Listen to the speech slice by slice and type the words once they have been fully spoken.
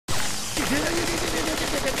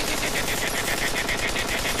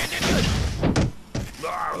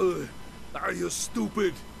Are you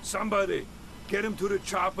stupid? Somebody, get him to the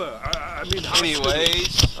chopper. I mean,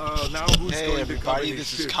 anyways, now who's hey going everybody, to this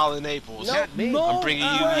ship? is Colin Naples. Not me. I'm bringing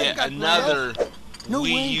you yet another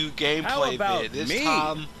Wii U How gameplay about vid. This me?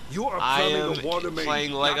 time, You are I plumbing am a water main,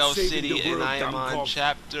 playing not Lego saving City, the and world, I am on Dummkopf.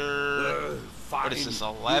 chapter. What is this,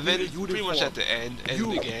 11? Pretty much at the end of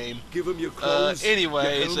the game. Give him your clothes,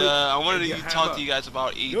 Anyways, your helmet, I wanted and to your talk hammer. to you guys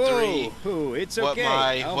about E3. Oh, it's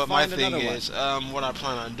okay. What my thing is, what I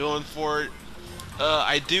plan on doing for it.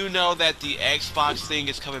 I do know that the Xbox thing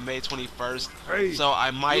is coming May 21st, Hey, so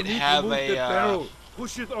I might you need to have move the a barrel.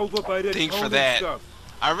 Push it over by that thing for coated that. stuff.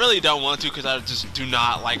 I really don't want to because I just do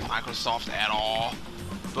not like Microsoft at all.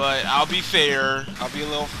 But I'll be fair. I'll be a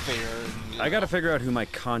little fair. And, I gotta figure out who my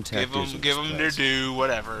contact is. give them their due,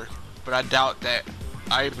 whatever. But I doubt that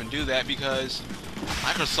I even do that because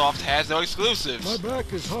Microsoft has no exclusives. My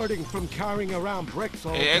back is hurting from carrying around bricks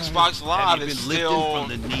all Hey, day. Xbox Live Have you is been lifting still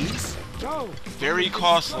from the knees? Joe, very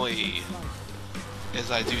costly,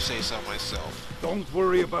 as I do say so myself. Don't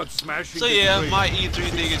worry about smashing So the yeah, screen. my E3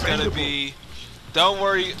 thing is gonna be. Don't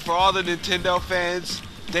worry, for all the Nintendo fans,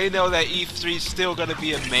 they know that E3 is still gonna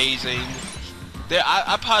be amazing.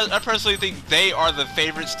 I personally think they are the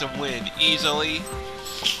favorites to win easily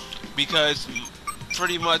because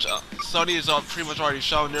pretty much Sony has pretty much already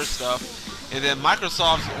shown their stuff, and then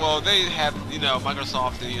Microsoft, well, they have, you know,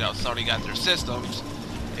 Microsoft and, you know, Sony got their systems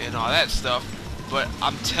and all that stuff. But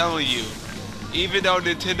I'm telling you, even though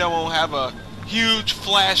Nintendo won't have a huge,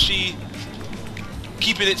 flashy,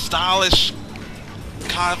 keeping it stylish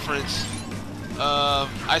conference,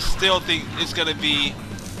 I still think it's gonna be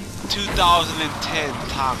 2010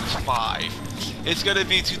 times 5. It's gonna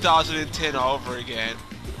be 2010 all over again,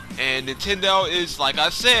 and Nintendo is, like I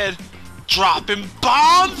said, dropping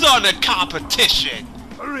bombs on the competition.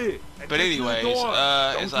 Hurry! But anyways,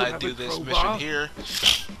 as I do this mission here,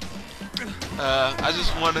 I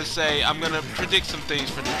just want to say I'm gonna predict some things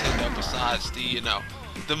for Nintendo besides the, you know,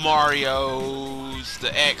 the Marios,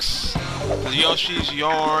 the X, the Yoshi's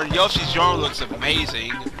Yarn. Yoshi's Yarn looks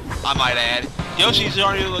amazing, I might add. Yoshi's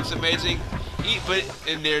Yarn looks amazing, but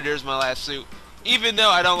in there's my last suit. Even though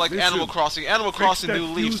I don't like Animal Crossing, Animal Crossing New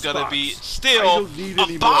Leaf's gonna be still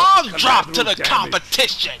a bomb drop to the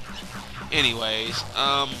competition. Anyways,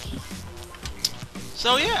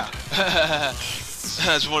 so yeah.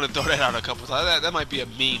 I just want to throw that out a couple times. That might be a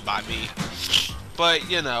meme by me. But,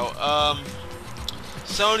 you know,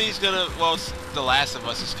 Sony's gonna, well, The Last of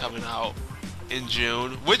Us is coming out in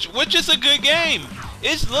June, which is a good game.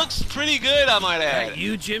 It looks pretty good, I might add.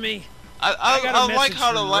 You, Jimmy? I like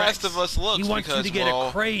how The Last of Us looks he wants because, you to get well,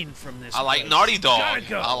 a crane from this I like place. Naughty Dog. Gotta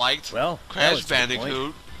go. I liked Well, Crash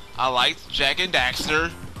Bandicoot. I liked Jack and Daxter.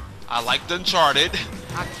 I liked Uncharted.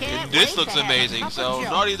 And this looks amazing. So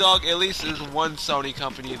Naughty Dog at least is one Sony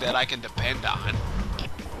company that I can depend on.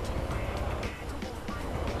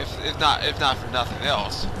 If not for nothing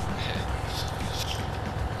else.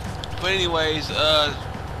 But anyways,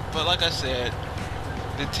 but like I said,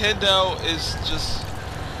 Nintendo is just,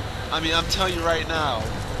 I mean, I'm telling you right now,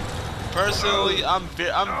 personally, I'm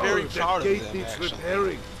very proud of them,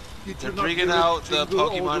 actually. They're bringing out the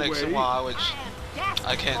Pokemon X and Y, which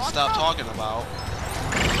I can't stop talking about.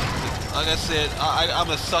 Like I said, I'm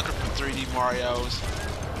a sucker for 3D Marios.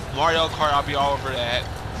 Mario Kart, I'll be all over that.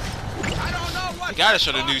 I gotta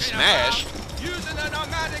show the new Smash.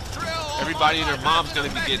 Everybody and their mom's gonna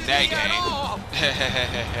be getting that game.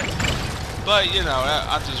 But, you know,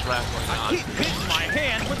 I'm just rambling on. Keep hitting my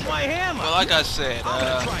hand with my hammer. But like I said,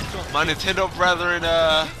 my Nintendo brethren,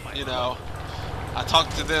 you know, I talk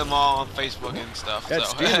to them all on Facebook and stuff. That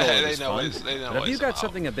so steamroller they is know fun. it's, they know But have what you it's got about.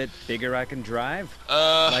 something a bit bigger I can drive?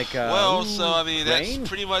 Well, so I mean, crane? that's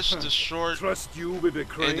pretty much the short Trust you with a end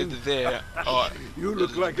crane? of the You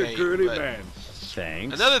look like a girly man.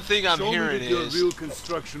 Thanks. Another thing I'm Show me hearing that you're a is, real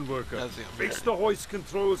construction worker. Another thing I'm Fix hearing. the hoist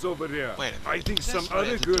controls over there. Wait a minute. I think That's some right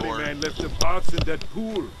other at the girly door. man left the parts in that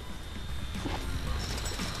pool.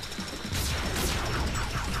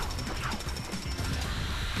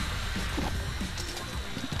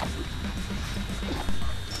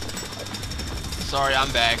 sorry,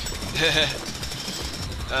 I'm back. I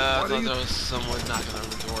What thought are you- there was someone knocking on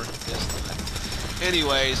the door. Yes, not.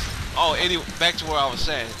 Anyways, back to what I was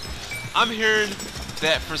saying. I'm hearing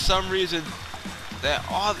that for some reason, that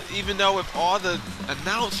even though with all the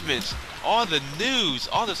announcements, all the news,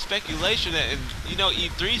 all the speculation, and you know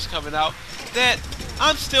E3's coming out, that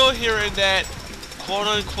I'm still hearing that quote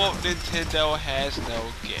unquote Nintendo has no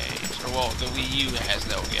games, or well, the Wii U has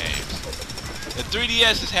no games. The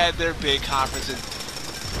 3DS has had their big conference, and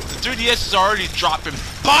the 3DS is already dropping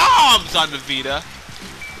bombs on the Vita.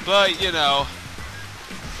 But, you know,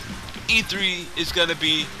 E3 is going to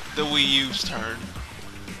be the Wii U's turn.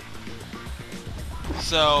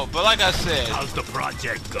 So, but like I said, How's the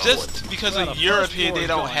project going? just because Well, in the your first opinion floor they is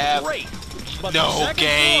don't going have great, but the no second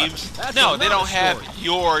games. floor, that's No, they another don't have story.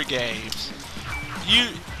 your games.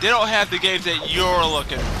 They don't have the games that you're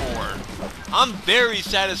looking for. I'm very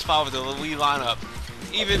satisfied with the Wii lineup,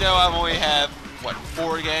 even though I've only have what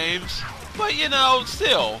 4 games. But you know,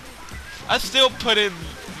 still, I still put in.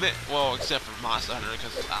 Well, except for Monster Hunter,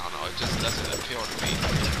 because I don't know, it just doesn't appeal to me,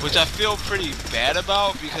 which I feel pretty bad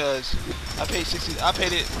about because I paid $60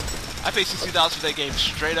 for that game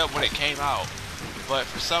straight up when it came out, but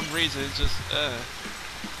for some reason it's just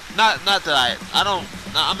not that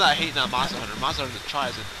I'm not hating on Monster Hunter. Monster Hunter Tri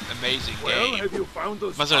is an amazing Well, game. have you found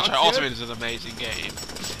those Monster Hunter spots Ultimate yet? is an amazing game.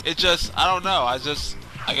 It just I don't know. I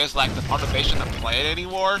guess like the motivation to play it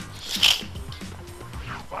anymore.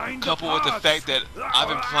 Find the Coupled with the parts. fact that I've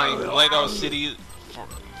been playing Lego City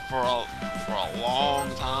for a long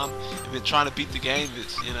time, I've been trying to beat the game.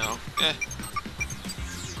 It's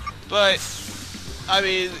But I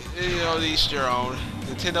mean, you know, to each their own.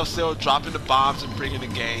 Nintendo still dropping the bombs and bringing the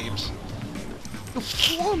games. The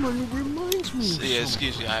foreman reminds me. So, yeah,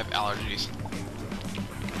 excuse me, I have allergies.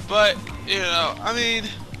 But you know, I mean,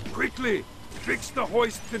 Quickly, fix the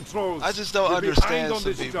hoist controls. I just don't You're understand behind on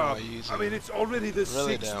some this people job. I use I it. mean, it's already the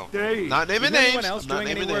Really 6th don't. day. Not naming Is anyone names. else I'm not doing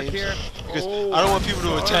any naming work names. here? Because Oh, I don't want people to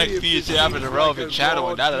sorry attack if me and this say I'm an seems irrelevant like a channel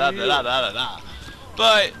and raw da da da deal. da da da da.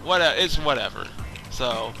 But whatever, it's whatever.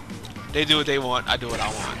 So they do what they want. I do what I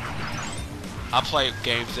want. I play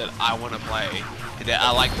games that I want to play and that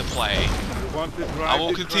I like to play. You want to drive I will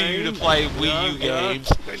the continue to train? play Wii U games.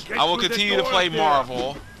 Then get I will through the continue to door play there.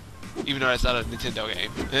 Marvel, even though that's not a Nintendo game.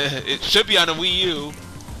 It should be on a Wii U,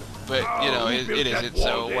 but you know Oh, who it built that isn't. wall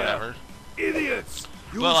So there? whatever. Idiots!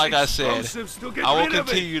 Use But like I said, explosives to get I will rid of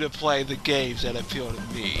it. continue to play the games that appeal to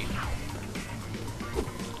me.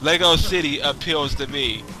 Lego City appeals to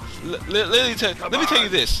me. Let me tell you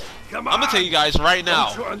this. Come I'm gonna tell on. you guys right now.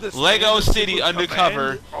 Don't you understand Lego the City simple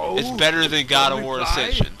Undercover command? is Oh, better than God of War reply?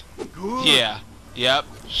 Ascension. Good. Yeah. Yep.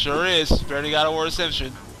 Sure is. Better than God of War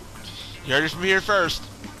Ascension. You heard it from here first.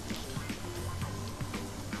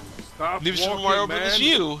 Stop New Super walking, Mario man. Bros.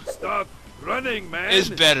 U Stop running, man. is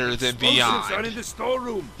better than Explosives are Beyond. in the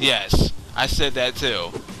storeroom. Yes, I said that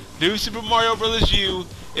too. New Super Mario Bros. U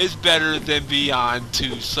is better than Beyond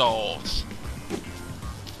Two Souls.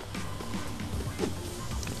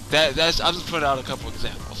 That's I'm just putting out a couple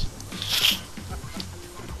examples.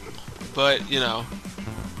 But you know,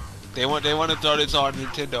 they want to throw this on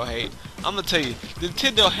Nintendo hate. I'm gonna tell you,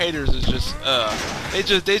 Nintendo haters is just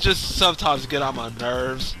they just sometimes get on my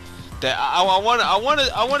nerves. That I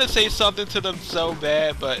want to say something to them so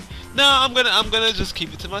bad, but no, I'm gonna just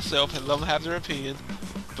keep it to myself and let them have their opinion.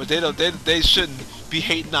 But they shouldn't be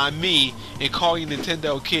hating on me and calling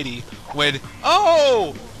Nintendo Kitty when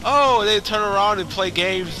they turn around and play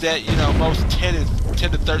games that you know most 10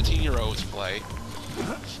 to 13-year-olds play.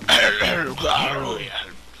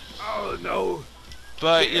 Oh no.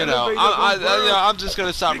 But The you know, elevator won't work. I'm just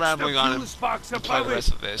gonna stop Fix the rambling on and fuse box play above the it.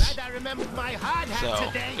 rest of this. Glad I remembered my hard hat So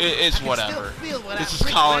today. it's I can whatever. still feel what This that is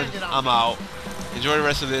prick Colin. landed on I'm me. out. Enjoy the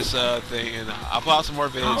rest of this thing, and I'll put out some more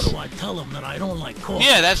How vids. do I tell him that I don't like coffee?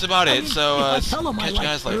 Yeah, that's about I it. mean, So if I tell him I catch you like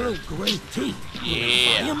guys later. Earl Grey tea, will they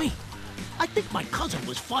Yeah. fire me? I think my cousin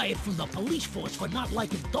was fired from the police force for not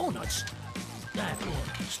liking donuts. That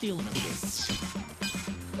or stealing a kid.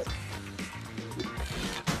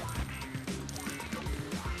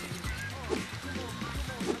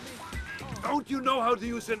 Don't you know how to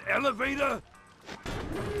use an elevator?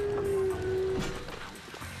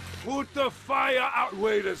 Put the fire out.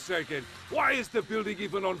 Wait a second. Why is the building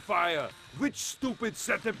even on fire? Which stupid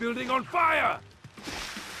set the building on fire?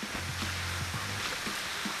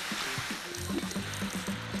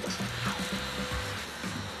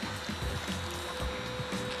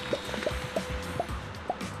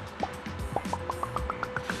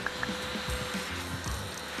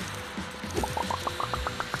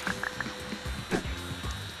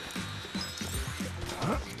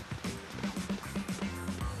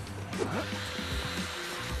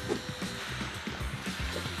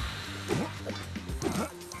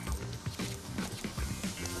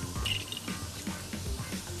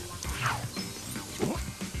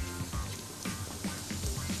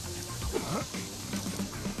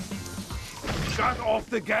 Shut off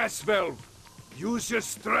the gas valve. Use your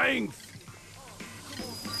strength.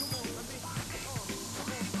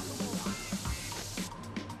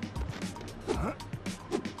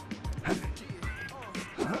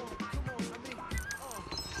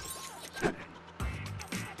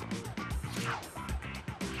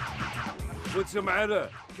 What's the matter?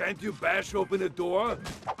 Can't you bash open a door?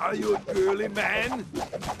 Are you a girly man?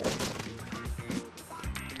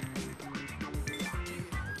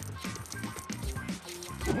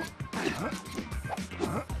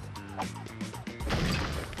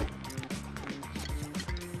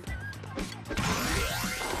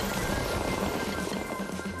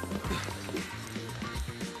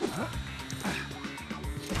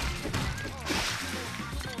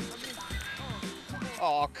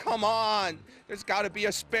 Oh, come on. There's got to be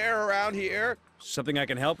a spare around here. Something I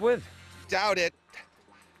can help with? Doubt it.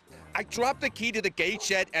 I dropped the key to the gate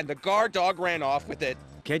shed and the guard dog ran off with it.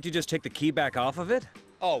 Can't you just take the key back off of it?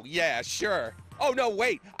 Oh, yeah, sure. Oh, no,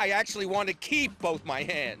 wait. I actually want to keep both my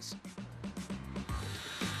hands.